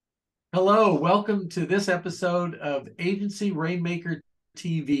Hello, welcome to this episode of Agency Rainmaker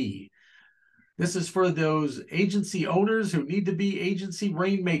TV. This is for those agency owners who need to be agency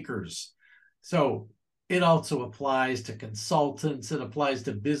rainmakers. So it also applies to consultants, it applies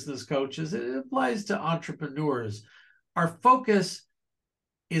to business coaches, it applies to entrepreneurs. Our focus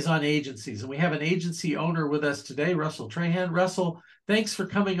is on agencies, and we have an agency owner with us today, Russell Trahan. Russell, thanks for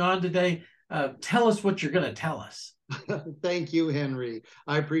coming on today. Tell us what you're going to tell us. Thank you, Henry.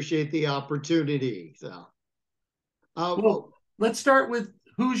 I appreciate the opportunity. Well, let's start with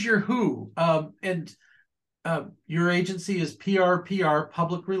who's your who. And Your agency is PRPR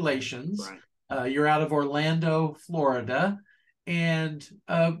Public Relations. Right. You're out of Orlando, Florida. And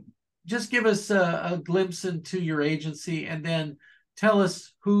just give us a glimpse into your agency and then tell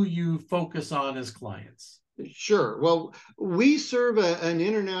us who you focus on as clients. Sure. Well, we serve an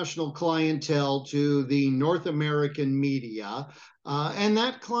international clientele to the North American media, and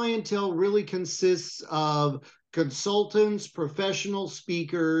that clientele really consists of consultants, professional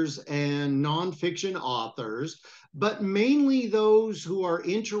speakers, and nonfiction authors, but mainly those who are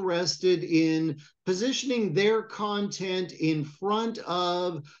interested in positioning their content in front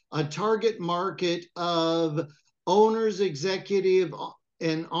of a target market of owners, executive,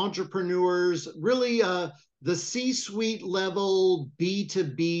 and entrepreneurs, really the C-suite level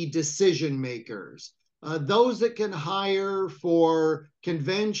B2B decision makers, those that can hire for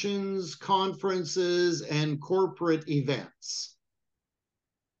conventions, conferences, and corporate events.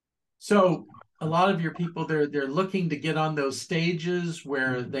 So a lot of your people, they're looking to get on those stages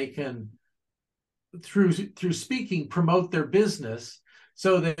where they can, through speaking, promote their business.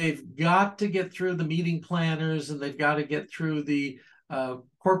 So they've got to get through the meeting planners and they've got to get through the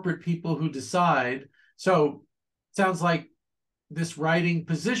corporate people who decide. So it sounds like this writing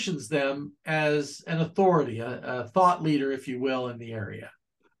positions them as an authority, a thought leader, if you will, in the area.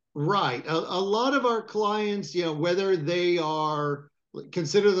 Right. A lot of our clients, whether they are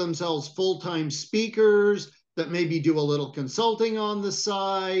consider themselves full-time speakers that maybe do a little consulting on the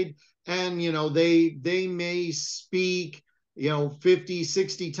side, and they may speak 50,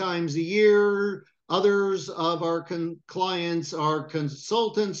 60 times a year. Others of our clients are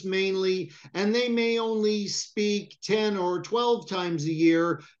consultants mainly, and they may only speak 10 or 12 times a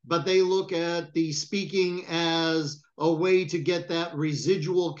year, but they look at the speaking as a way to get that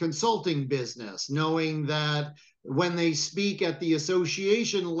residual consulting business, knowing that when they speak at the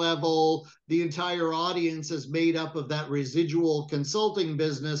association level, the entire audience is made up of that residual consulting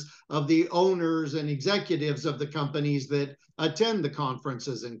business of the owners and executives of the companies that attend the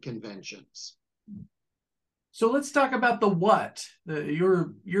conferences and conventions. So let's talk about the what,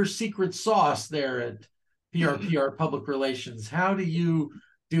 your secret sauce there at PRPR Public Relations. How do you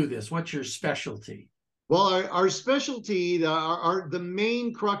do this? What's your specialty? Well, our specialty, the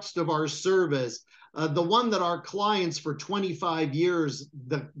main crux of our service, the one that our clients for 25 years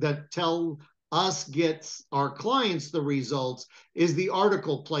that tell us gets our clients the results, is the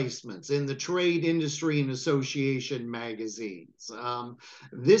article placements in the trade, industry, and association magazines.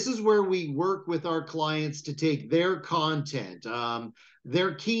 This is where we work with our clients to take their content,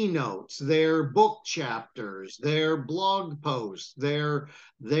 their keynotes, their book chapters, their blog posts, their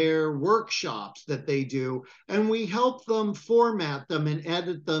workshops that they do, and we help them format them and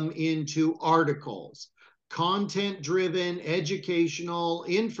edit them into articles. Content-driven, educational,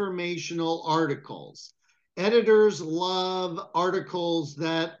 informational articles. Editors love articles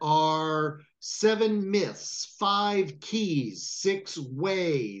that are 7 myths, 5 keys, 6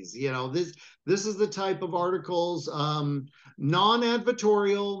 ways. This is the type of articles,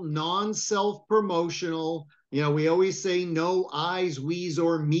 non-advertorial, non-self-promotional. We always say no I's, we's,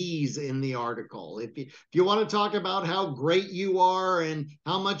 or me's in the article. If you want to talk about how great you are and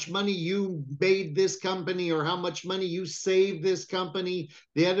how much money you made this company or how much money you saved this company,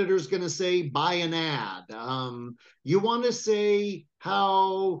 the editor's going to say, buy an ad. You want to say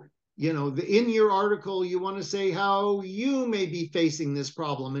how, in your article, you want to say how you may be facing this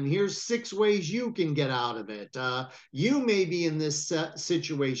problem, and here's 6 ways you can get out of it. You may be in this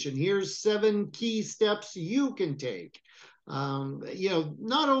situation. Here's 7 key steps you can take.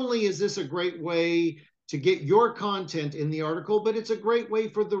 Not only is this a great way to get your content in the article, but it's a great way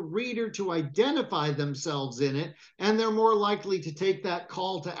for the reader to identify themselves in it, and they're more likely to take that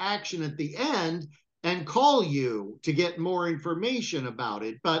call to action at the end and call you to get more information about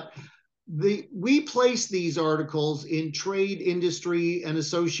it. But we place these articles in trade, industry, and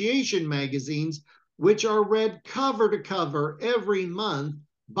association magazines, which are read cover to cover every month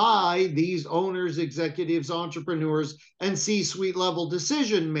by these owners, executives, entrepreneurs, and C-suite level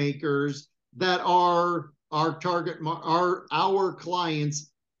decision makers that are our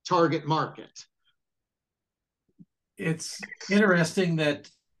clients' target market. It's interesting that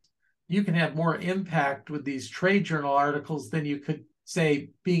you can have more impact with these trade journal articles than you could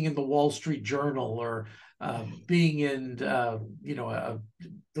say being in the Wall Street Journal or being in the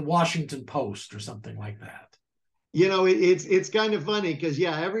Washington Post or something like that. It's kind of funny because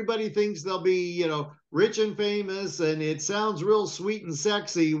everybody thinks they'll be rich and famous, and it sounds real sweet and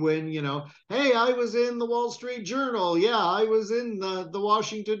sexy when hey, I was in the Wall Street Journal, I was in the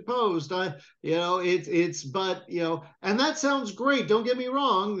Washington Post, but and that sounds great, don't get me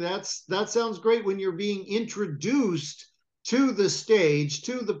wrong, that sounds great when you're being introduced to the stage,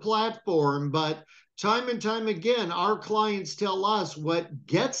 to the platform, but time and time again, our clients tell us what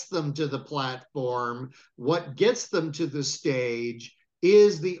gets them to the platform, what gets them to the stage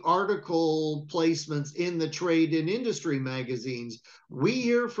is the article placements in the trade and industry magazines. We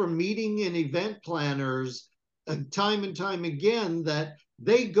hear from meeting and event planners time and time again that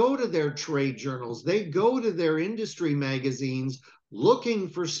they go to their trade journals, they go to their industry magazines looking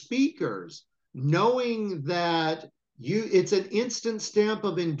for speakers, knowing that it's an instant stamp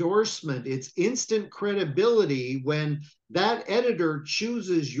of endorsement. It's instant credibility when that editor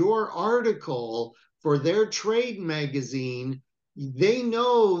chooses your article for their trade magazine. They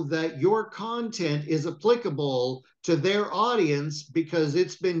know that your content is applicable to their audience because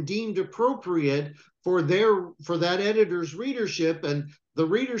it's been deemed appropriate for that editor's readership, and the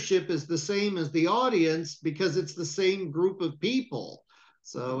readership is the same as the audience because it's the same group of people.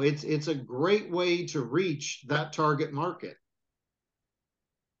 So it's a great way to reach that target market.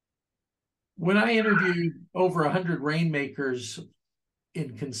 When I interviewed over 100 rainmakers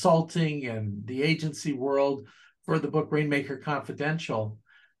in consulting and the agency world for the book Rainmaker Confidential,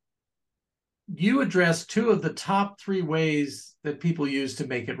 you addressed two of the top 3 ways that people use to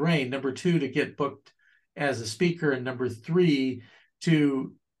make it rain. Number 2, to get booked as a speaker, and number 3,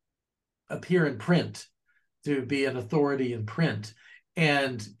 to appear in print, to be an authority in print.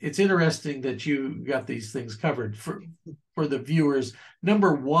 And it's interesting that you got these things covered for the viewers.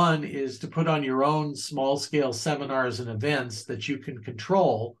 Number 1 is to put on your own small scale seminars and events that you can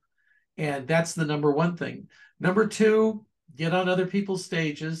control. And that's the number 1 thing. Number 2, get on other people's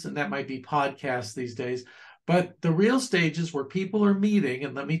stages, and that might be podcasts these days. But the real stages where people are meeting,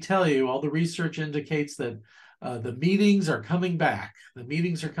 and let me tell you, all the research indicates that the meetings are coming back. The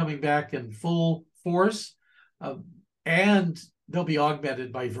meetings are coming back in full force, and they'll be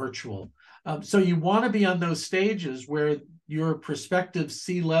augmented by virtual. So you want to be on those stages where your prospective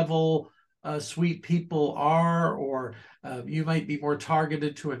C-level suite people are, or you might be more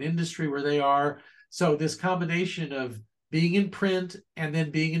targeted to an industry where they are. So this combination of being in print and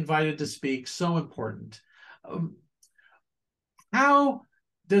then being invited to speak, so important. How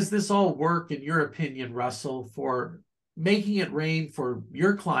does this all work, in your opinion, Russell, for making it rain for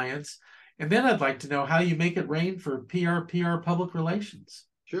your clients? And then I'd like to know how you make it rain for PR public relations.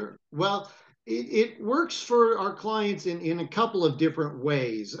 Sure. Well, it works for our clients in a couple of different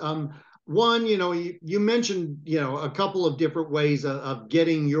ways. One, you mentioned, a couple of different ways of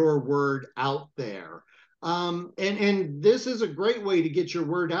getting your word out there. And this is a great way to get your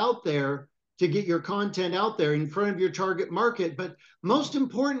word out there, to get your content out there in front of your target market. But most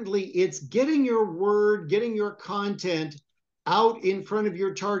importantly, it's getting your word, getting your content out in front of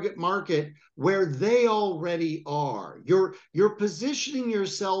your target market where they already are. You're positioning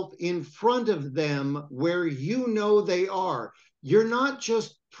yourself in front of them where you know they are. You're not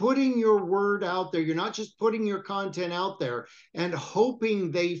just putting your word out there. You're not just putting your content out there and hoping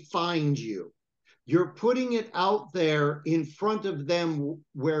they find you. You're putting it out there in front of them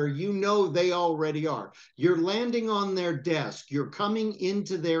where you know they already are. You're landing on their desk. You're coming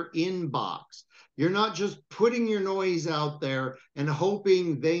into their inbox. You're not just putting your noise out there and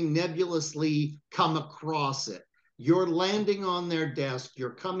hoping they nebulously come across it. You're landing on their desk.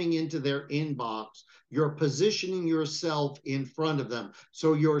 You're coming into their inbox. You're positioning yourself in front of them.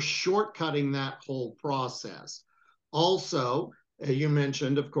 So you're shortcutting that whole process. Also, you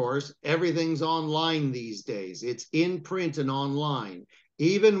mentioned, of course, everything's online these days. It's in print and online.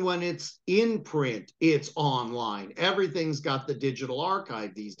 Even when it's in print, it's online. Everything's got the digital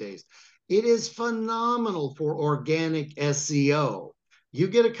archive these days. It is phenomenal for organic SEO. You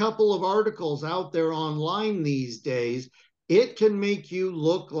get a couple of articles out there online these days, it can make you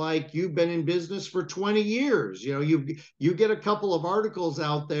look like you've been in business for 20 years. You get a couple of articles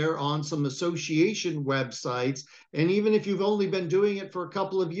out there on some association websites, and even if you've only been doing it for a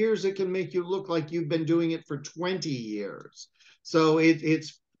couple of years, it can make you look like you've been doing it for 20 years. So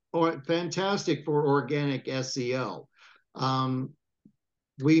it's fantastic for organic SEO.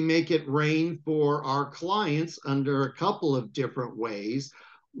 We make it rain for our clients under a couple of different ways.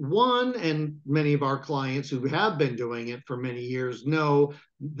 One, and many of our clients who have been doing it for many years know,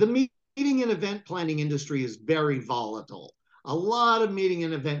 the meeting and event planning industry is very volatile. A lot of meeting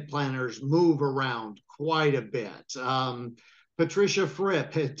and event planners move around quite a bit. Patricia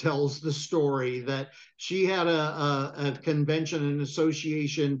Fripp tells the story that she had a convention and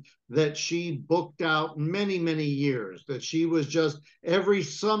association that she booked out many, many years, that she was just every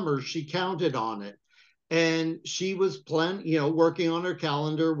summer she counted on it. And she was working on her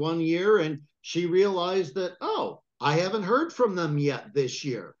calendar one year, and she realized that, oh, I haven't heard from them yet this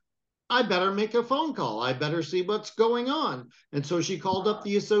year. I better make a phone call. I better see what's going on. And so she called up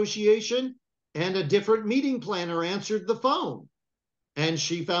the association, and a different meeting planner answered the phone. And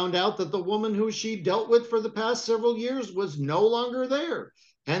she found out that the woman who she dealt with for the past several years was no longer there.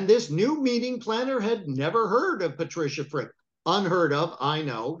 And this new meeting planner had never heard of Patricia Fripp. Unheard of, I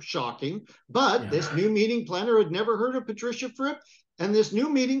know, shocking. But this new meeting planner had never heard of Patricia Fripp. And this new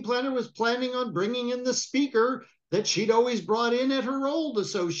meeting planner was planning on bringing in the speaker that she'd always brought in at her old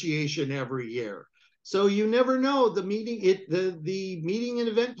association every year. So you never know. The meeting and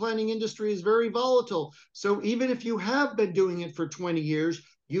event planning industry is very volatile. So even if you have been doing it for 20 years,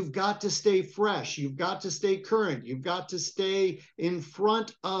 you've got to stay fresh. You've got to stay current. You've got to stay in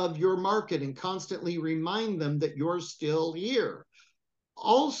front of your market and constantly remind them that you're still here.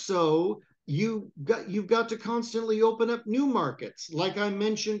 Also, you've got to constantly open up new markets. Like I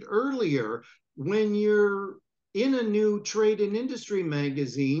mentioned earlier, when you're in a new trade and industry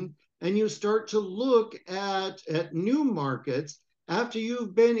magazine, and you start to look at new markets after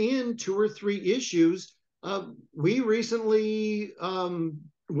you've been in 2 or 3 issues. We recently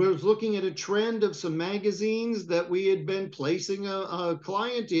was looking at a trend of some magazines that we had been placing a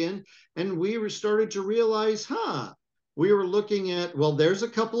client in, and we started to realize, we were looking at, well, there's a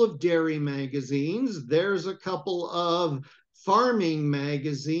couple of dairy magazines, there's a couple of farming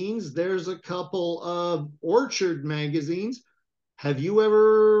magazines, there's a couple of orchard magazines. Have you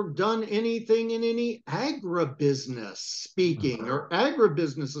ever done anything in any agribusiness speaking or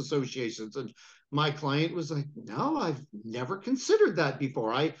agribusiness associations? And my client was like, no, I've never considered that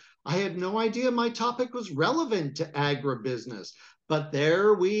before. I had no idea my topic was relevant to agribusiness. But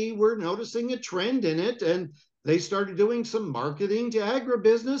there we were noticing a trend in it, and they started doing some marketing to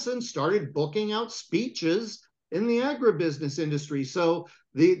agribusiness and started booking out speeches in the agribusiness industry. So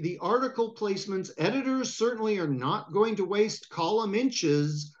the article placements, editors certainly are not going to waste column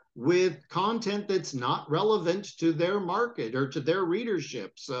inches with content that's not relevant to their market or to their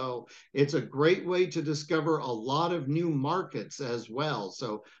readership. So it's a great way to discover a lot of new markets as well.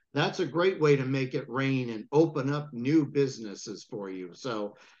 So that's a great way to make it rain and open up new businesses for you.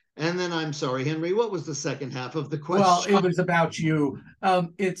 So, and then I'm sorry, Henry, what was the second half of the question? Well, it was about you.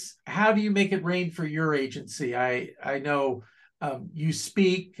 It's how do you make it rain for your agency? I know you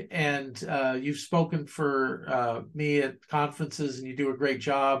speak, and you've spoken for me at conferences, and you do a great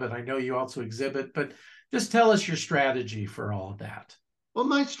job. And I know you also exhibit, but just tell us your strategy for all of that. Well,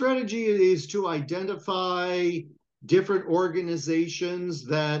 my strategy is to identify different organizations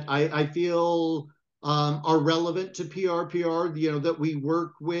that I feel are relevant to PRPR, that we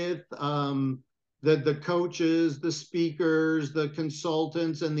work with, the coaches, the speakers, the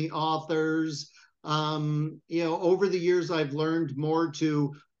consultants, and the authors. Over the years, I've learned more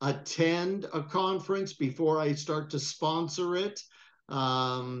to attend a conference before I start to sponsor it.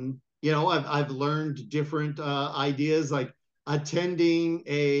 I've learned different ideas, like attending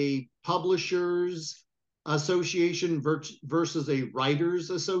a publishers association versus a writers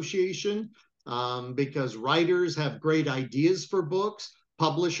association. Because writers have great ideas for books.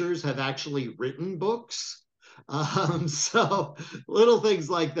 Publishers have actually written books. So little things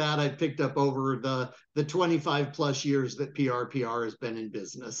like that I picked up over the 25 plus years that PRPR has been in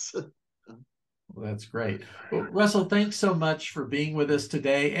business. Well, that's great. Well, Russell, thanks so much for being with us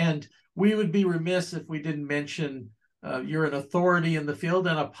today. And we would be remiss if we didn't mention you're an authority in the field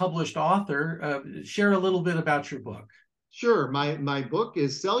and a published author. Share a little bit about your book. Sure. My book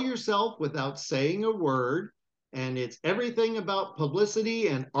is Sell Yourself Without Saying a Word, and it's everything about publicity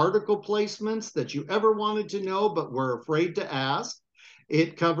and article placements that you ever wanted to know but were afraid to ask.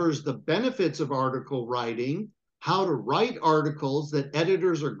 It covers the benefits of article writing, how to write articles that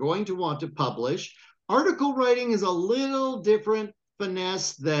editors are going to want to publish. Article writing is a little different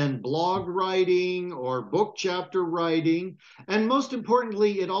finesse than blog writing or book chapter writing. And most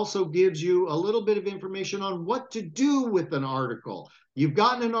importantly, it also gives you a little bit of information on what to do with an article. You've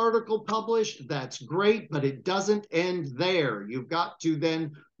gotten an article published, that's great, but it doesn't end there. You've got to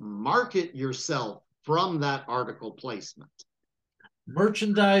then market yourself from that article placement.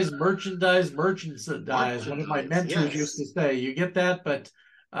 Merchandise. One of my mentors used to say, you get that, but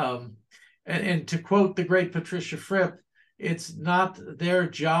And to quote the great Patricia Fripp, it's not their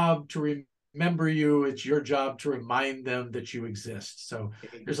job to remember you, it's your job to remind them that you exist. So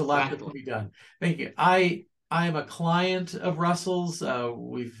there's a lot that can be done. Thank you. I am a client of Russell's.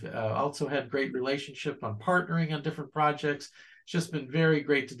 We've also had great relationship on partnering on different projects. It's just been very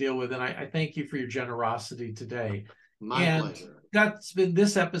great to deal with. And I thank you for your generosity today. My pleasure. That's been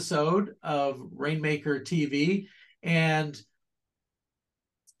this episode of Rainmaker TV. And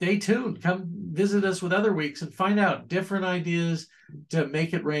stay tuned. Come visit us with other weeks and find out different ideas to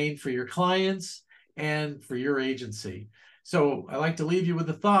make it rain for your clients and for your agency. So I like to leave you with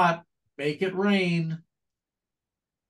the thought, make it rain.